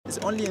is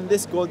only in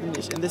this golden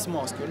niche, in this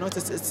mosque. You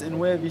notice it's in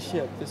wavy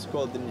shape, this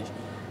golden niche.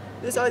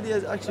 This idea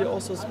is actually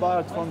also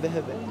inspired from the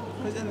heaven.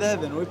 Because in the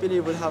heaven, we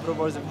believe we'll have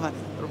rivers of honey,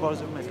 rivers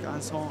of milk,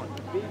 and so on.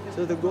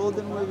 So the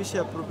golden wavy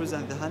shape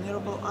represents the honey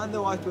river, and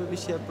the white wavy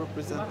shape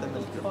represents the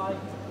milk river.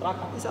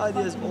 This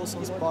idea is also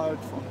inspired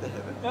from the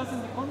heaven.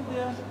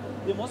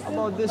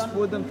 About this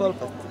wooden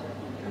pulpit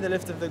in the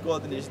left of the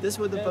golden niche. This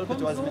wooden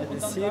pulpit was made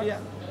in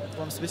Syria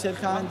from special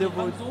kind of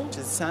wood, which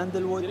is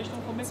sandalwood.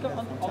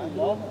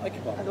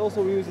 And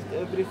also we use it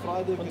every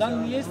Friday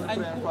because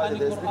Friday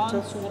there's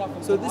lecture.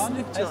 So this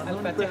lecture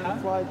on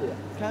Friday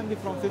can be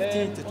from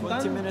 15 to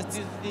 20 minutes.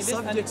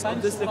 Subjects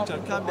of this lecture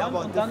can be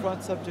about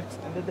different subjects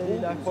in the daily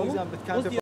life. For example, it can be